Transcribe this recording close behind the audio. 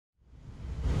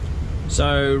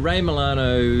So Ray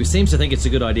Milano seems to think it's a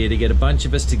good idea to get a bunch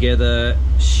of us together,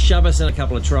 shove us in a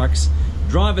couple of trucks,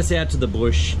 drive us out to the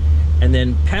bush, and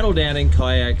then paddle down in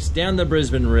kayaks down the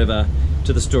Brisbane River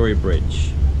to the Story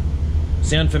Bridge.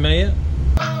 Sound familiar?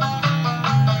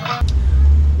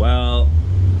 Well,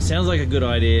 sounds like a good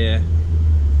idea.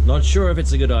 Not sure if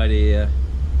it's a good idea,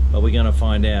 but we're gonna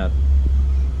find out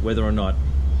whether or not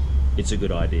it's a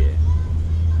good idea.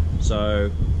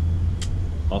 So,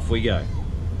 off we go.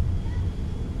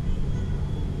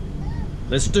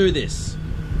 Let's do this.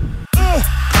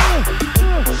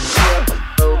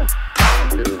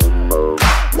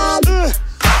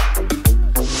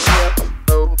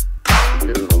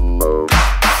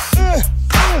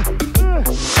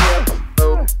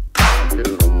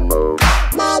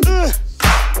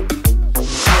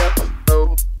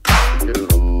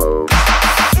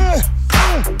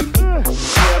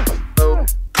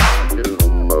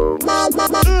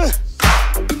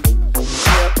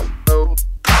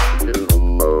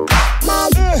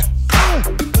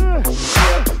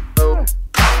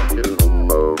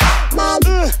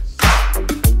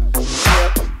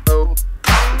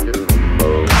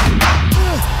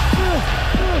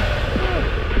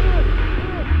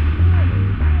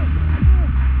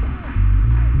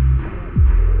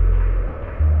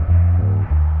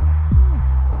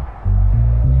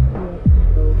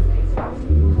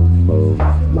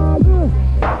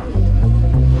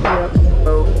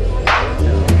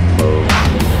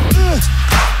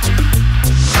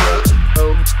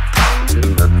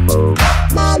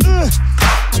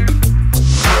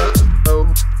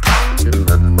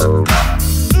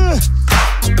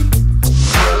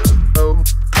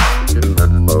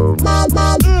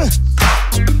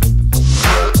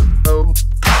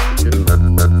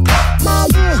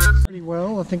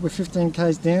 I think we're 15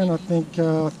 k's down. I think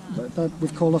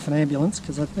we've called off an ambulance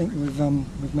because I think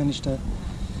we've managed to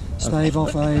stave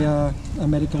off a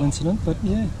medical incident. But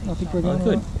yeah, I think we're going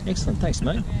good. right. Excellent, thanks,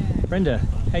 mate. Brenda,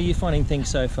 how are you finding things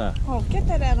so far? Oh, get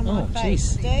that out of my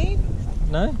face, Steve.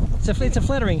 No, it's a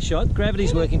flattering shot.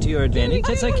 Gravity's working to your advantage.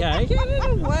 It's okay. Get it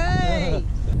away.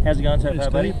 How's it going so far,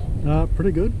 buddy?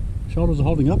 Pretty good. Shoulders are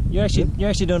holding up. You're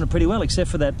actually doing it pretty well, except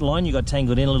for that line you got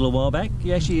tangled in a little while back.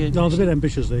 You actually. I was a bit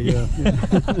ambitious there. Yeah.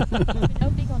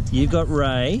 You've got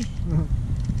Ray.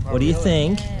 What do you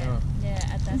think?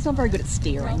 He's not very good at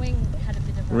steering.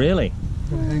 Really?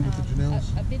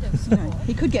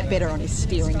 He could get better on his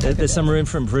steering. There's some room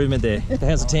for improvement there.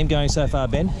 How's the team going so far,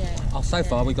 Ben? Oh, so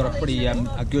far we've got a pretty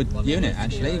a good unit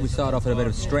actually. We started off with a bit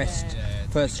of stressed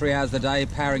first 3 hours of the day,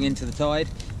 powering into the tide.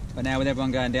 But now with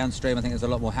everyone going downstream, I think there's a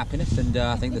lot more happiness, and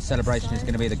I think the celebration is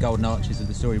going to be the golden arches of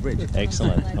the Story Bridge.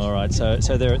 Excellent. All right. So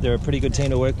they're a pretty good team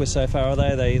to work with so far, are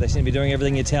they? They seem to be doing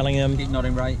everything you're telling them. Keep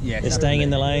nodding, Ray. Yes. They're staying in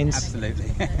the lanes.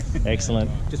 Absolutely.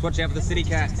 Excellent. Just watch out for the city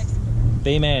cats.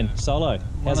 B-Man, Solo.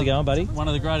 How's it going, buddy? One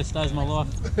of the greatest days of my life.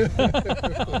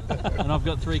 And I've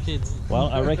got 3 kids. Well,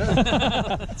 I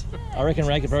reckon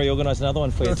Ray could probably organise another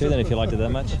one for you too then if you liked it that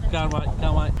much. Can't wait.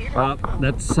 Well,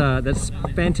 that's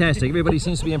fantastic. Everybody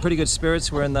seems to be in pretty good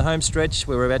spirits. We're in the home stretch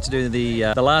where we're about to do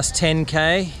the last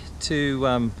 10k to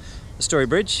the Story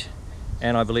Bridge.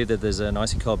 And I believe that there's a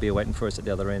nice and cold beer waiting for us at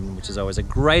the other end, which is always a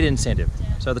great incentive.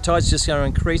 So the tide's just going to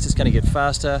increase, it's going to get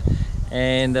faster.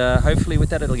 And hopefully with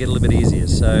that it'll get a little bit easier.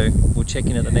 So we'll check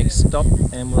in at the next stop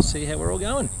and we'll see how we're all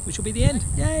going, which will be the end.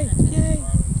 Yay, yay.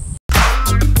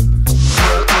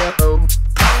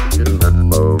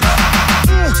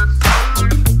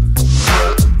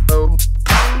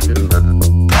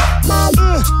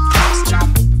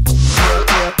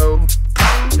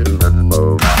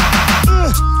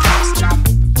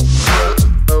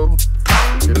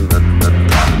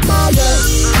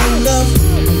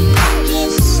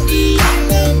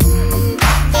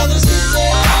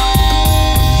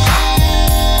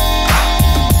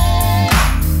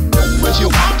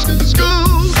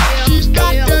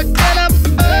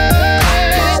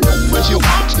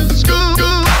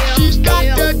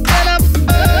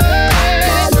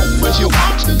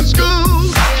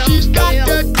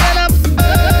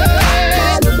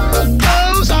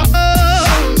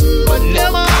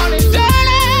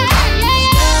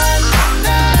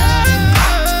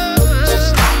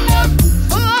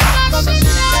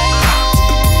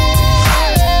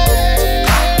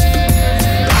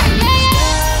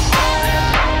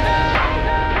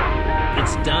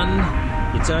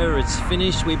 It's over, it's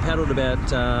finished. We paddled about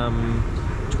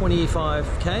 25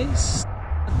 k's.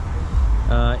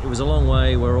 It was a long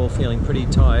way. We're all feeling pretty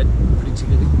tired,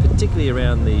 particularly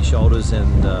around the shoulders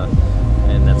and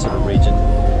that sort of region.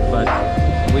 But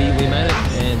we made it,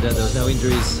 and there was no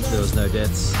injuries, there was no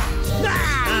deaths.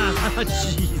 Ah,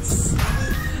 jeez.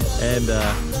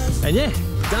 And yeah,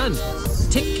 done.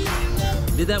 Tick.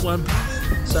 Did that one.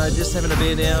 So just having a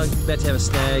beer now, about to have a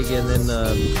snag, and then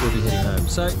we'll be heading home.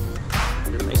 So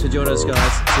thanks for joining us,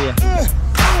 guys. See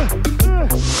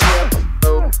ya.